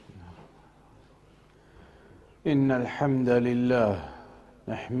إن الحمد لله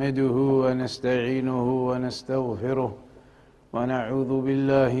نحمده ونستعينه ونستغفره ونعوذ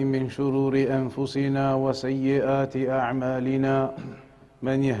بالله من شرور أنفسنا وسيئات أعمالنا.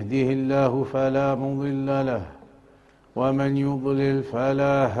 من يهده الله فلا مضل له ومن يضلل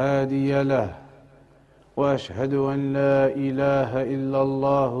فلا هادي له، وأشهد أن لا إله إلا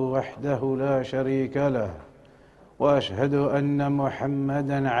الله وحده لا شريك له، وأشهد أن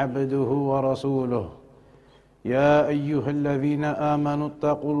محمدًا عبده ورسوله. يا أيها الذين آمنوا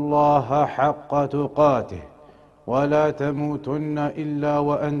اتقوا الله حق تقاته ولا تموتن إلا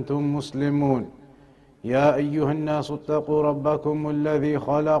وأنتم مسلمون. يا أيها الناس اتقوا ربكم الذي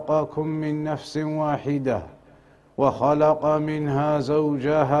خلقكم من نفس واحدة وخلق منها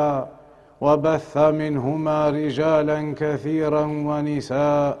زوجها وبث منهما رجالا كثيرا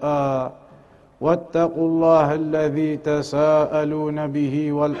ونساء، واتقوا الله الذي تساءلون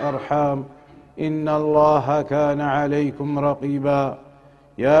به والأرحام إن الله كان عليكم رقيبا.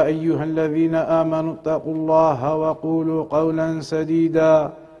 يا أيها الذين آمنوا اتقوا الله وقولوا قولا سديدا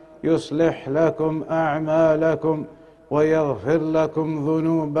يصلح لكم أعمالكم ويغفر لكم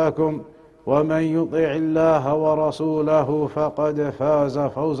ذنوبكم، ومن يطع الله ورسوله فقد فاز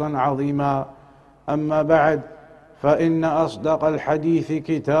فوزا عظيما. أما بعد، فإن أصدق الحديث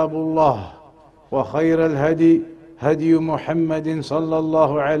كتاب الله، وخير الهدي هدي محمد صلى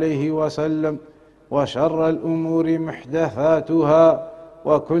الله عليه وسلم، وشر الأمور محدثاتها،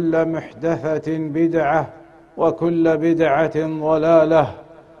 وكل محدثة بدعة، وكل بدعة ضلالة،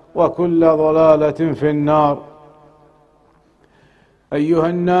 وكل ضلالة في النار. أيها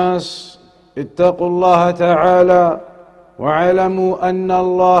الناس، اتقوا الله تعالى واعلموا أن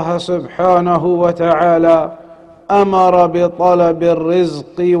الله سبحانه وتعالى أمر بطلب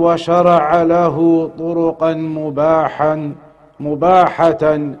الرزق وشرع له طرقا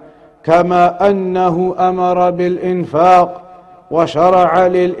مباحة، كما أنه أمر بالإنفاق وشرع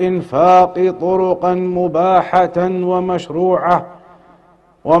للإنفاق طرقا مباحة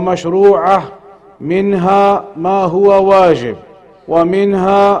ومشروعة، منها ما هو واجب،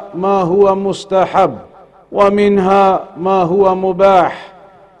 ومنها ما هو مستحب، ومنها ما هو مباح.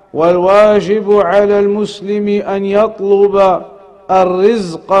 والواجب على المسلم أن يطلب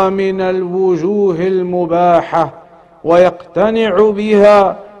الرزق من الوجوه المباحة ويقتنع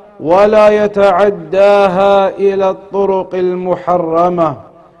بها، ولا يتعداها إلى الطرق المحرمة.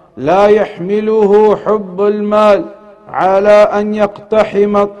 لا يحمله حب المال على أن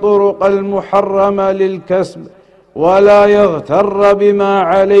يقتحم الطرق المحرمة للكسب، ولا يغتر بما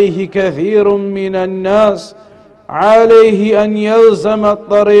عليه كثير من الناس. عليه أن يلزم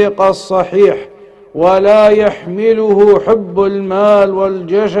الطريق الصحيح، ولا يحمله حب المال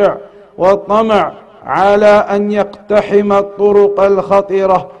والجشع والطمع على أن يقتحم الطرق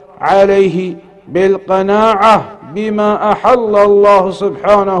الخطرة. عليه بالقناعة بما أحل الله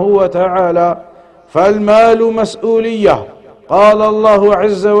سبحانه وتعالى. فالمال مسؤولية. قال الله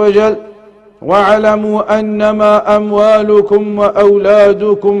عز وجل: واعلموا أنما أموالكم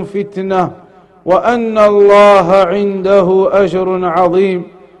وأولادكم فتنة وأن الله عنده أجر عظيم.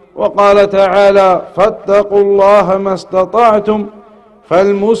 وقال تعالى: فاتقوا الله ما استطعتم.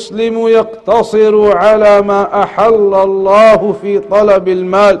 فالمسلم يقتصر على ما أحل الله في طلب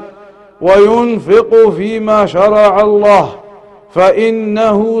المال، وينفق فيما شرع الله،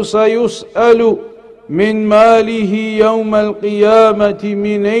 فإنه سيسأل من ماله يوم القيامة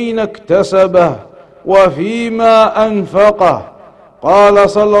من أين اكتسبه وفيما أنفقه. قال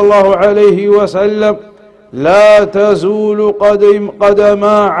صلى الله عليه وسلم: لا تزول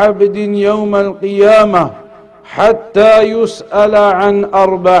قدما عبد يوم القيامة حتى يسأل عن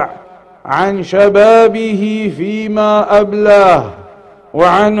أربع: عن شبابه فيما أبلاه،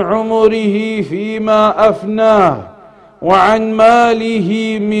 وعن عمره فيما أفناه، وعن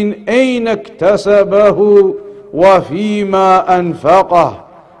ماله من أين اكتسبه وفيما أنفقه،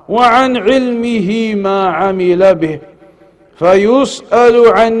 وعن علمه ما عمل به. فيسأل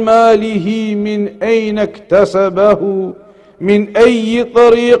عن ماله من أين اكتسبه، من أي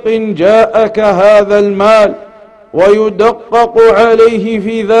طريق جاءك هذا المال، ويدقق عليه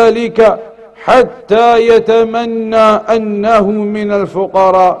في ذلك حتى يتمنى أنه من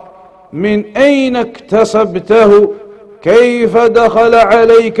الفقراء. من أين اكتسبته؟ كيف دخل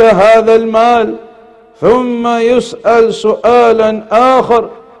عليك هذا المال؟ ثم يسأل سؤالا آخر: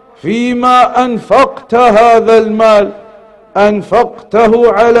 فيما أنفقت هذا المال؟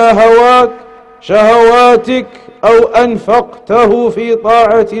 أنفقته على هواك شهواتك، أو أنفقته في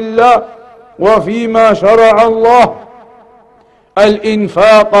طاعة الله وفيما شرع الله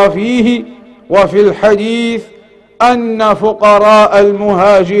الإنفاق فيه؟ وفي الحديث أن فقراء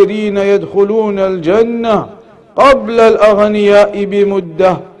المهاجرين يدخلون الجنة قبل الأغنياء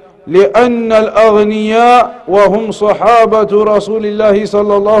بمدة، لأن الأغنياء وهم صحابة رسول الله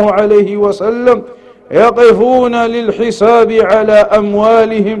صلى الله عليه وسلم يقفون للحساب على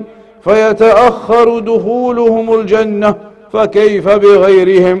أموالهم فيتأخر دخولهم الجنة، فكيف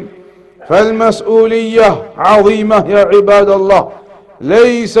بغيرهم؟ فالمسؤولية عظيمة يا عباد الله.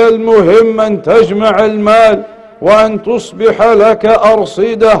 ليس المهم أن تجمع المال وأن تصبح لك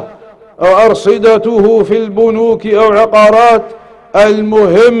أرصدته في البنوك أو عقارات.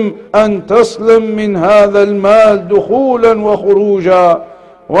 المهم أن تسلم من هذا المال دخولا وخروجا.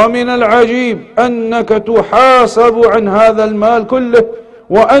 ومن العجيب أنك تحاسب عن هذا المال كله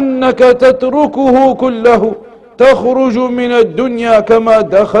وأنك تتركه كله، تخرج من الدنيا كما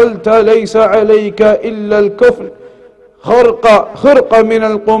دخلت، ليس عليك إلا الكفن، خرقة من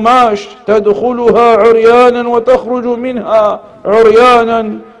القماش تدخلها عريانا وتخرج منها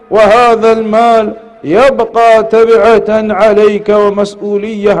عريانا، وهذا المال يبقى تبعة عليك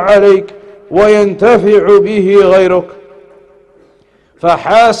ومسؤولية عليك وينتفع به غيرك.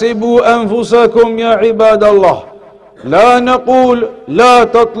 فحاسبوا أنفسكم يا عباد الله. لا نقول لا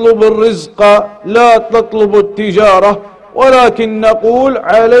تطلب الرزق، لا تطلب التجارة، ولكن نقول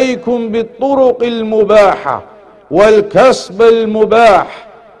عليكم بالطرق المباحة والكسب المباح،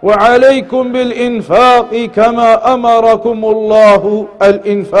 وعليكم بالإنفاق كما أمركم الله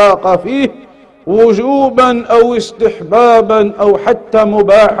الإنفاق فيه وجوبا أو استحبابا أو حتى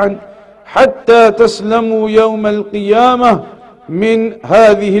مباحا، حتى تسلموا يوم القيامة من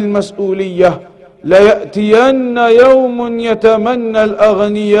هذه المسؤولية. ليأتين يوم يتمنى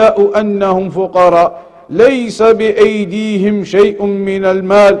الأغنياء أنهم فقراء، ليس بأيديهم شيء من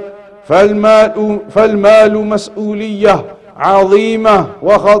المال، فالمال مسؤولية عظيمة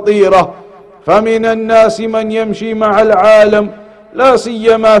وخطيرة. فمن الناس من يمشي مع العالم، لا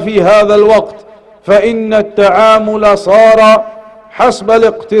سيما في هذا الوقت، فإن التعامل صار حسب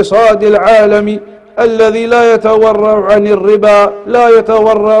الاقتصاد العالمي الذي لا يتورع عن الربا، لا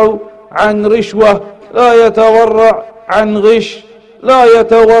يتورع عن رشوة، لا يتورع عن غش، لا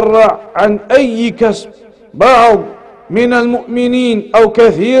يتورع عن أي كسب. بعض من المؤمنين أو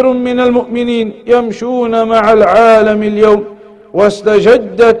كثير من المؤمنين يمشون مع العالم اليوم،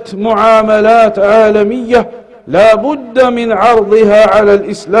 واستجدت معاملات عالمية لا بد من عرضها على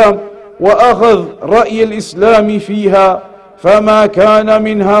الإسلام وأخذ رأي الإسلام فيها، فما كان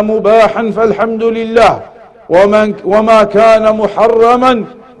منها مباحا فالحمد لله، وما كان محرما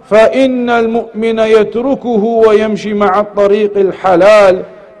فإن المؤمن يتركه ويمشي مع الطريق الحلال،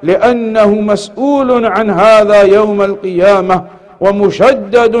 لأنه مسؤول عن هذا يوم القيامة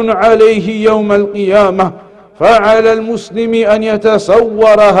ومشدد عليه يوم القيامة. فعلى المسلم أن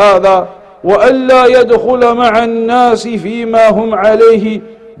يتصور هذا وألا يدخل مع الناس فيما هم عليه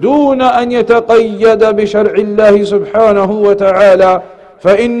دون أن يتقيد بشرع الله سبحانه وتعالى،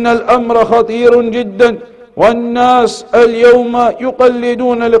 فإن الأمر خطير جدا. والناس اليوم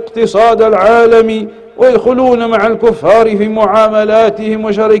يقلدون الاقتصاد العالمي ويدخلون مع الكفار في معاملاتهم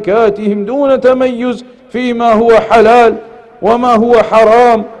وشركاتهم دون تميز فيما هو حلال وما هو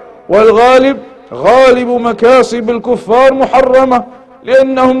حرام. غالب مكاسب الكفار محرمة،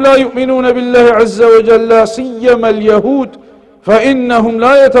 لأنهم لا يؤمنون بالله عز وجل، لا سيما اليهود، فإنهم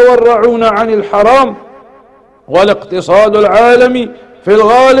لا يتورعون عن الحرام. والاقتصاد العالمي في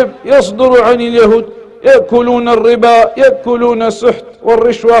الغالب يصدر عن اليهود، يأكلون الربا، يأكلون السحت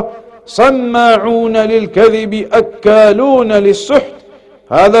والرشوة، صماعون للكذب، أكالون للسحت،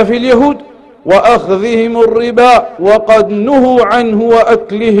 هذا في اليهود، وأخذهم الربا وقد نهوا عنه،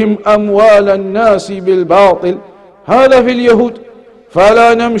 وأكلهم أموال الناس بالباطل، هذا في اليهود.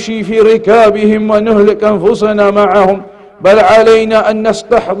 فلا نمشي في ركابهم ونهلك أنفسنا معهم، بل علينا أن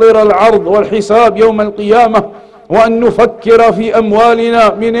نستحضر العرض والحساب يوم القيامة، وأن نفكر في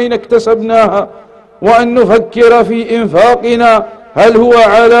أموالنا من أين اكتسبناها، وأن نفكر في إنفاقنا هل هو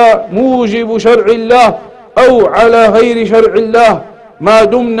على موجب شرع الله أو على غير شرع الله. ما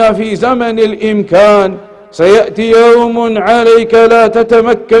دمنا في زمن الإمكان سيأتي يوم عليك لا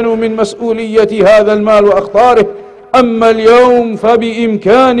تتمكن من مسؤولية هذا المال وأخطاره، أما اليوم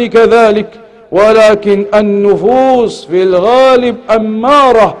فبإمكانك ذلك، ولكن النفوس في الغالب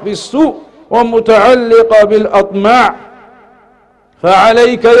أمارة بالسوء ومتعلقة بالأطماع.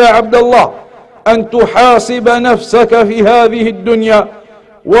 فعليك يا عبد الله أن تحاسب نفسك في هذه الدنيا،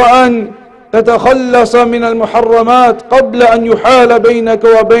 وأن تتخلص من المحرمات قبل أن يحال بينك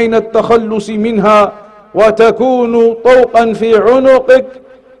وبين التخلص منها، وتكون طوقا في عنقك.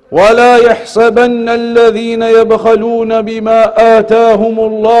 ولا يحسبن الذين يبخلون بما آتاهم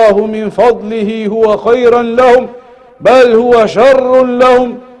الله من فضله هو خيرا لهم، بل هو شر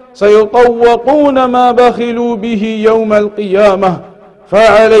لهم، سيطوقون ما بخلوا به يوم القيامة.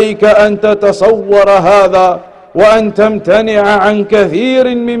 فعليك أن تتصور هذا، وأن تمتنع عن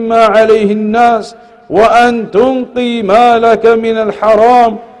كثير مما عليه الناس، وأن تنقي مالك من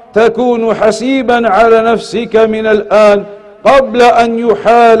الحرام، تكون حسيبا على نفسك من الآن قبل أن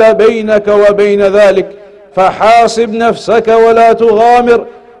يحال بينك وبين ذلك. فحاسب نفسك ولا تغامر،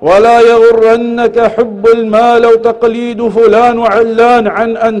 ولا يغرنك حب المال وتقليد فلان وعلان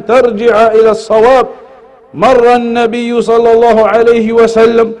عن أن ترجع إلى الصواب. مر النبي صلى الله عليه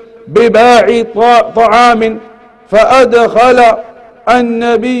وسلم بباع طعام، فأدخل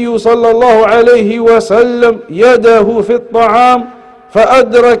النبي صلى الله عليه وسلم يده في الطعام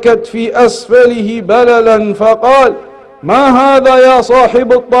فأدركت في أسفله بللا، فقال: ما هذا يا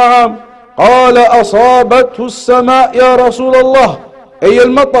صاحب الطعام؟ قال: أصابته السماء يا رسول الله، أي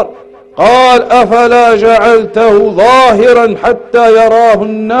المطر. قال: أفلا جعلته ظاهرا حتى يراه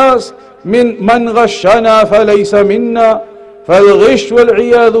الناس من غشنا فليس منا؟ فالغش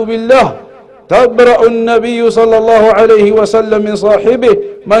والعياذ بالله. تبرأ النبي صلى الله عليه وسلم من صاحبه: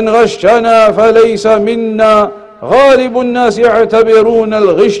 من غشنا فليس منا. غالب الناس يعتبرون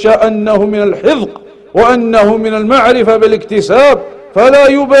الغش أنه من الحذق وأنه من المعرفة بالاكتساب، فلا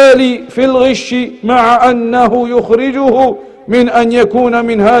يبالي في الغش مع أنه يخرجه من أن يكون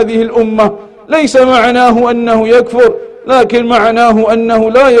من هذه الأمة. ليس معناه أنه يكفر، لكن معناه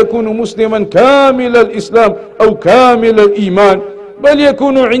أنه لا يكون مسلما كامل الإسلام أو كامل الإيمان، بل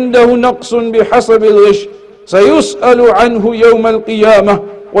يكون عنده نقص بحسب الغش. سيسأل عنه يوم القيامة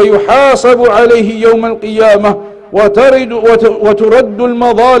ويحاسب عليه يوم القيامة، وترد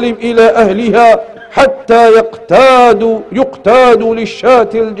المظالم إلى أهلها حتى يقتاد للشاة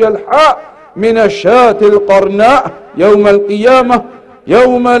الجلحاء من الشاة القرناء يوم القيامة،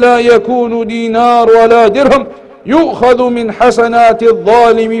 يوم لا يكون دينار ولا درهم يؤخذ من حسنات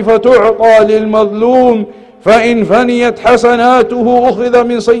الظالم فتعطى للمظلوم، فإن فنيت حسناته أخذ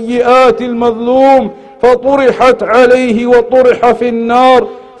من سيئات المظلوم فطرحت عليه وطرح في النار.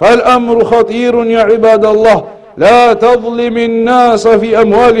 فالأمر خطير يا عباد الله. لا تظلم الناس في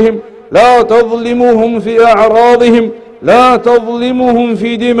أموالهم، لا تظلمهم في أعراضهم، لا تظلمهم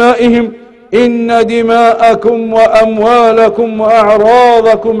في دمائهم. إن دماءكم وأموالكم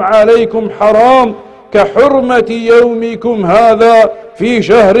وأعراضكم عليكم حرام كحرمة يومكم هذا في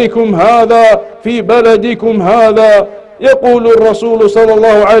شهركم هذا في بلدكم هذا. يقول الرسول صلى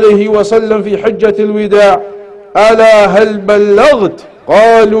الله عليه وسلم في حجة الوداع: ألا هل بلغت؟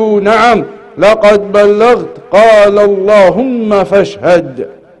 قالوا: نعم. لقد بلغت. قال: اللهم فاشهد.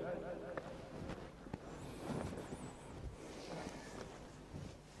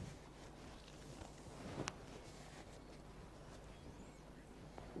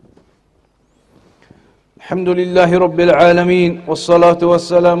 الحمد لله رب العالمين، والصلاة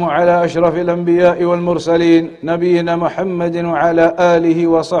والسلام على أشرف الأنبياء والمرسلين نبينا محمد وعلى آله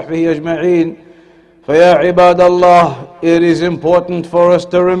وصحبه أجمعين. فيا عباد الله, it is important for us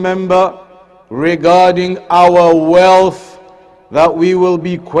to remember regarding our wealth that we will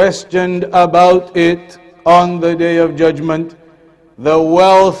be questioned about it on the day of judgment. The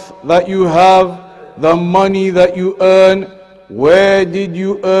wealth that you have, the money that you earn, where did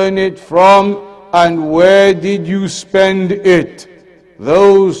you earn it from? And where did you spend it?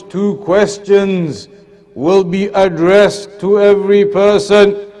 Those two questions will be addressed to every person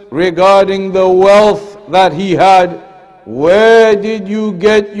regarding the wealth that he had. Where did you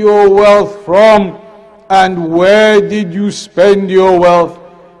get your wealth from? And where did you spend your wealth?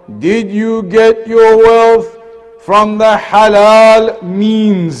 Did you get your wealth from the halal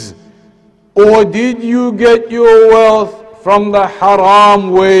means? Or did you get your wealth from the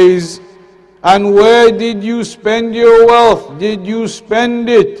haram ways? And where did you spend your wealth? Did you spend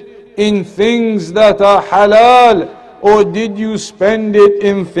it in things that are halal, or did you spend it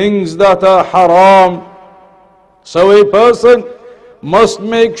in things that are haram? So a person must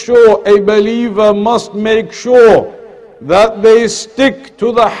make sure, a believer must make sure that they stick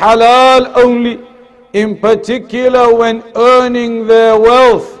to the halal only, in particular when earning their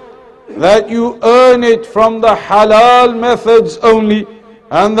wealth, that you earn it from the halal methods only,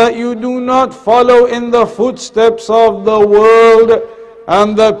 and that you do not follow in the footsteps of the world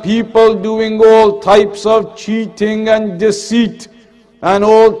and the people doing all types of cheating and deceit and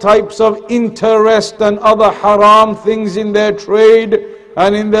all types of interest and other haram things in their trade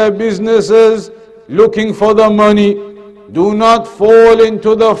and in their businesses, looking for the money. Do not fall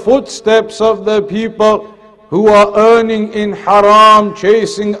into the footsteps of the people who are earning in haram,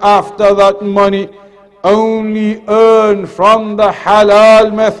 chasing after that money. Only earn from the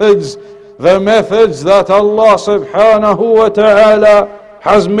halal methods, the methods that Allah subhanahu wa ta'ala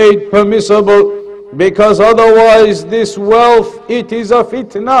has made permissible, because otherwise this wealth, it is a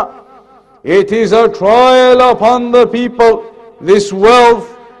fitna. It is a trial upon the people, this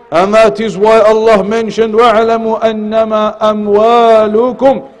wealth. And that is why Allah mentioned, وَاعْلَمُوا أَنَّمَا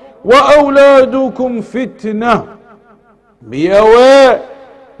أَمْوَالُكُمْ وَأَوْلَادُكُمْ فِتْنَةٌ. Be aware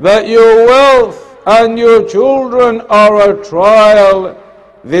that your wealth and your children are a trial.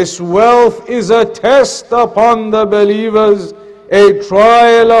 This wealth is a test upon the believers, a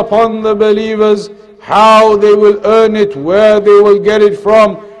trial upon the believers, how they will earn it, where they will get it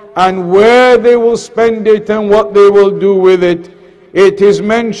from, and where they will spend it and what they will do with it. It is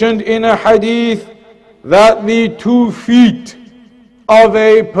mentioned in a hadith that the 2 feet of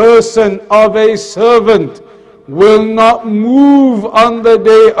a person, of a servant, will not move on the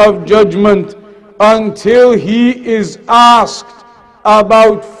day of judgment until he is asked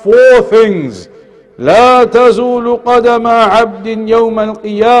about 4 things. لا تزول قدم عبد يوم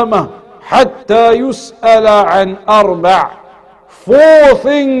القيامة حتى يسأل عن 4. 4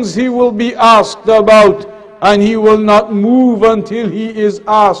 things he will be asked about, and he will not move until he is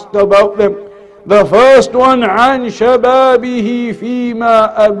asked about them. The first one, عن شبابه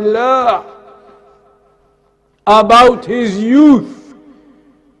فيما أبلاه, about his youth,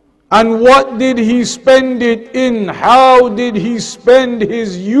 and what did he spend it in? How did he spend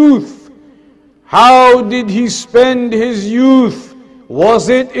his youth? How did he spend his youth? Was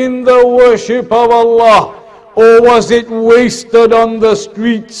it in the worship of Allah, or was it wasted on the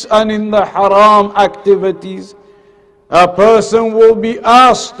streets and in the haram activities? A person will be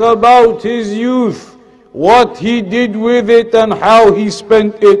asked about his youth, what he did with it and how he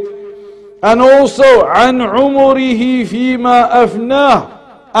spent it. And also, عن عمره فيما أفناه,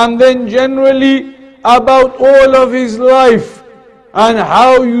 and then generally about all of his life and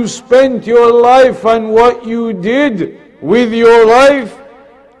how you spent your life and what you did with your life.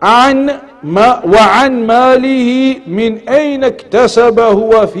 وعن ماله من أين اكتسبه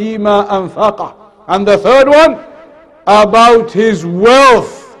وفيما أنفقه. And the third one, about his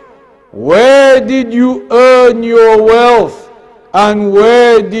wealth. Where did you earn your wealth and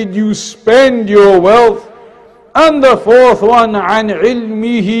where did you spend your wealth? And the fourth one, عن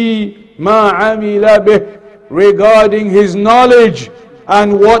علمه ما عمل به, regarding his knowledge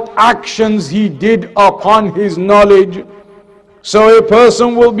and what actions he did upon his knowledge. So a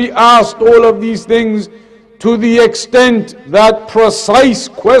person will be asked all of these things to the extent that precise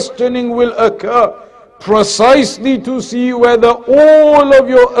questioning will occur, precisely to see whether all of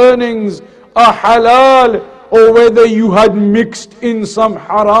your earnings are halal or whether you had mixed in some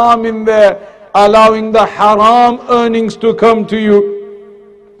haram in there, allowing the haram earnings to come to you.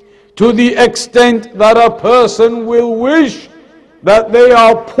 To the extent that a person will wish that they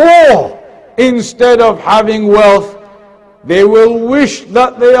are poor instead of having wealth. They will wish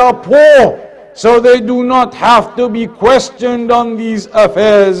that they are poor so they do not have to be questioned on these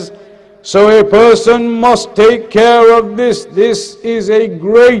affairs. So a person must take care of this. This is a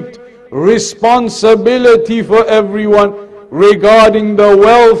great responsibility for everyone regarding the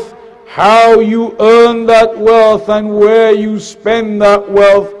wealth, how you earn that wealth and where you spend that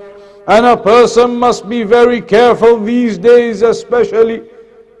wealth. And a person must be very careful these days, especially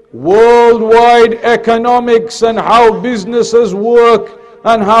worldwide economics and how businesses work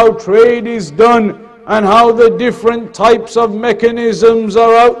and how trade is done and how the different types of mechanisms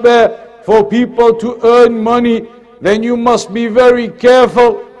are out there for people to earn money. Then you must be very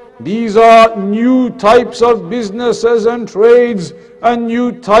careful. These are new types of businesses and trades and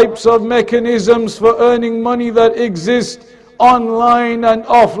new types of mechanisms for earning money that exist online and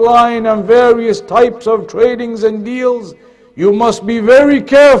offline and various types of tradings and deals. You must be very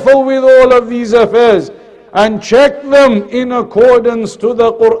careful with all of these affairs and check them in accordance to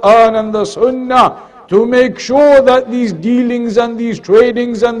the Quran and the Sunnah to make sure that these dealings and these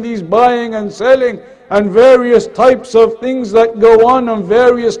tradings and these buying and selling and various types of things that go on and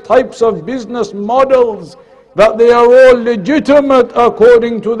various types of business models, that they are all legitimate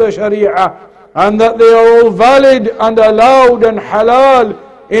according to the Sharia and that they are all valid and allowed and halal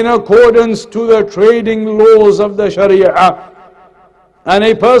in accordance to the trading laws of the Sharia. And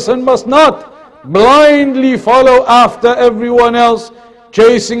a person must not blindly follow after everyone else,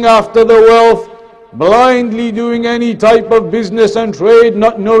 chasing after the wealth, blindly doing any type of business and trade,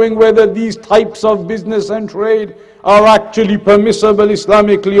 not knowing whether these types of business and trade are actually permissible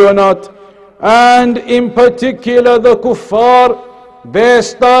Islamically or not. And in particular the kuffar, their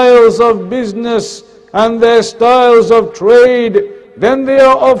styles of business and their styles of trade, then they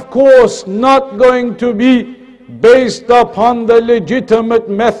are of course not going to be based upon the legitimate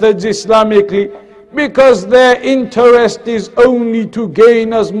methods Islamically. because their interest is only to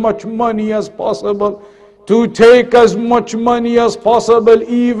gain as much money as possible, to take as much money as possible,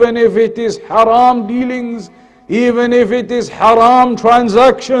 even if it is haram dealings, even if it is haram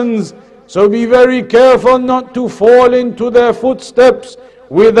transactions. So be very careful not to fall into their footsteps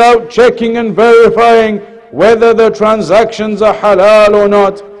without checking and verifying whether the transactions are halal or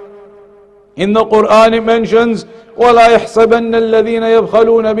not. In the Quran it mentions, وَلَا يَحْسَبَنَّ الَّذِينَ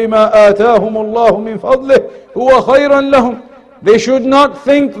يَبْخَلُونَ بِمَا آتَاهُمُ اللَّهُ مِنْ فَضْلِهِ هُوَ خَيْرًا لَهُمْ. They should not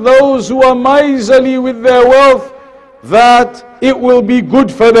think, those who are miserly with their wealth, that it will be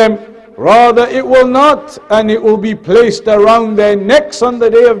good for them. Rather it will not, and it will be placed around their necks on the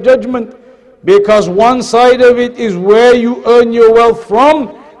Day of Judgment. Because one side of it is where you earn your wealth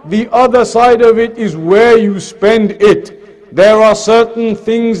from, the other side of it is where you spend it. There are certain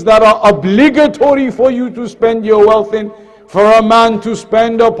things that are obligatory for you to spend your wealth in. For a man to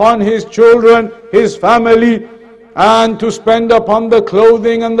spend upon his children, his family, and to spend upon the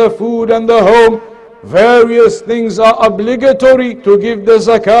clothing and the food and the home. Various things are obligatory. To give the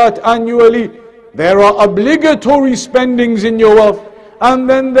zakat annually, there are obligatory spendings in your wealth. And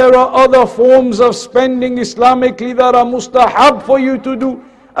then there are other forms of spending Islamically that are mustahab for you to do.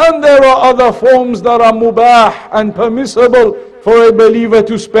 And there are other forms that are mubah and permissible for a believer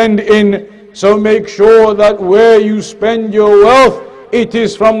to spend in. So make sure that where you spend your wealth, it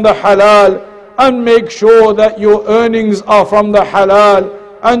is from the halal. And make sure that your earnings are from the halal.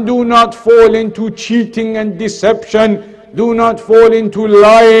 And do not fall into cheating and deception. Do not fall into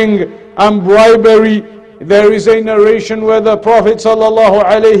lying and bribery. There is a narration where the Prophet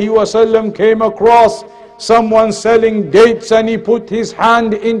ﷺ came across someone selling dates, and he put his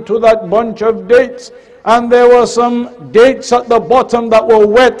hand into that bunch of dates, and there were some dates at the bottom that were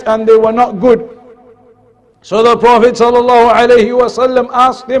wet and they were not good. So the Prophet ﷺ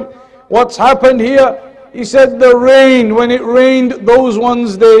asked him, what's happened here? He said, the rain, when it rained, those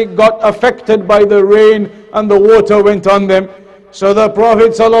ones, they got affected by the rain and the water went on them. So the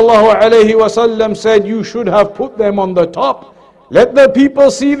Prophet ﷺ said, you should have put them on the top. Let the people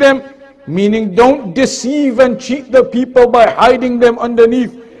see them. Meaning, don't deceive and cheat the people by hiding them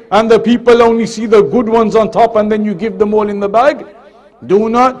underneath, and the people only see the good ones on top and then you give them all in the bag. Do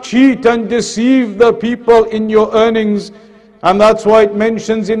not cheat and deceive the people in your earnings. And that's why it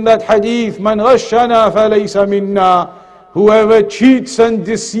mentions in that hadith, مَنْ غَشَّنَا فَلَيْسَ مِنَّا. Whoever cheats and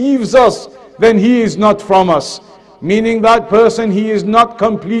deceives us, then he is not from us. Meaning that person, he is not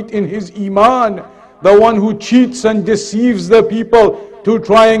complete in his iman. The one who cheats and deceives the people to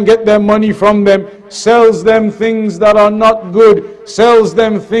try and get their money from them, sells them things that are not good, sells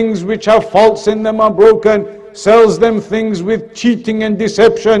them things which have faults in them, are broken, sells them things with cheating and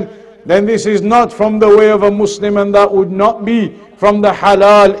deception, then this is not from the way of a Muslim, and that would not be from the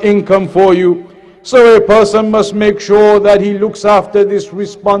halal income for you. So a person must make sure that he looks after this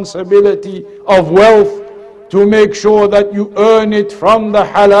responsibility of wealth, to make sure that you earn it from the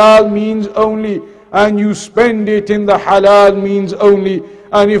halal means only, and you spend it in the halal means only.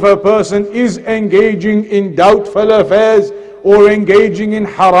 And if a person is engaging in doubtful affairs or engaging in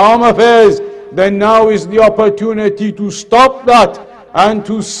haram affairs, then now is the opportunity to stop that and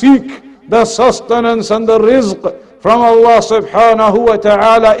to seek the sustenance and the rizq from Allah subhanahu wa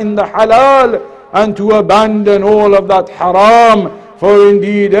ta'ala in the halal, and to abandon all of that haram. For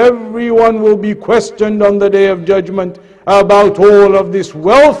indeed everyone will be questioned on the Day of Judgment about all of this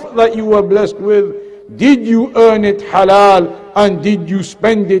wealth that you were blessed with. Did you earn it halal, and did you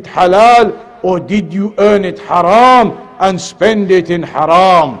spend it halal, or did you earn it haram and spend it in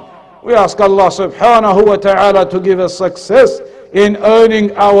haram? We ask Allah subhanahu wa ta'ala to give us success in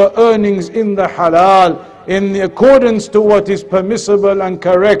earning our earnings in the halal, in accordance to what is permissible and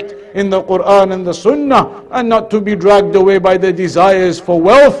correct in the Quran and the Sunnah, and not to be dragged away by the desires for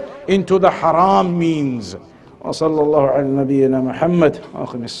wealth into the haram means. وصلى الله على نبينا محمد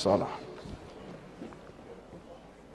وأقم الصلاة.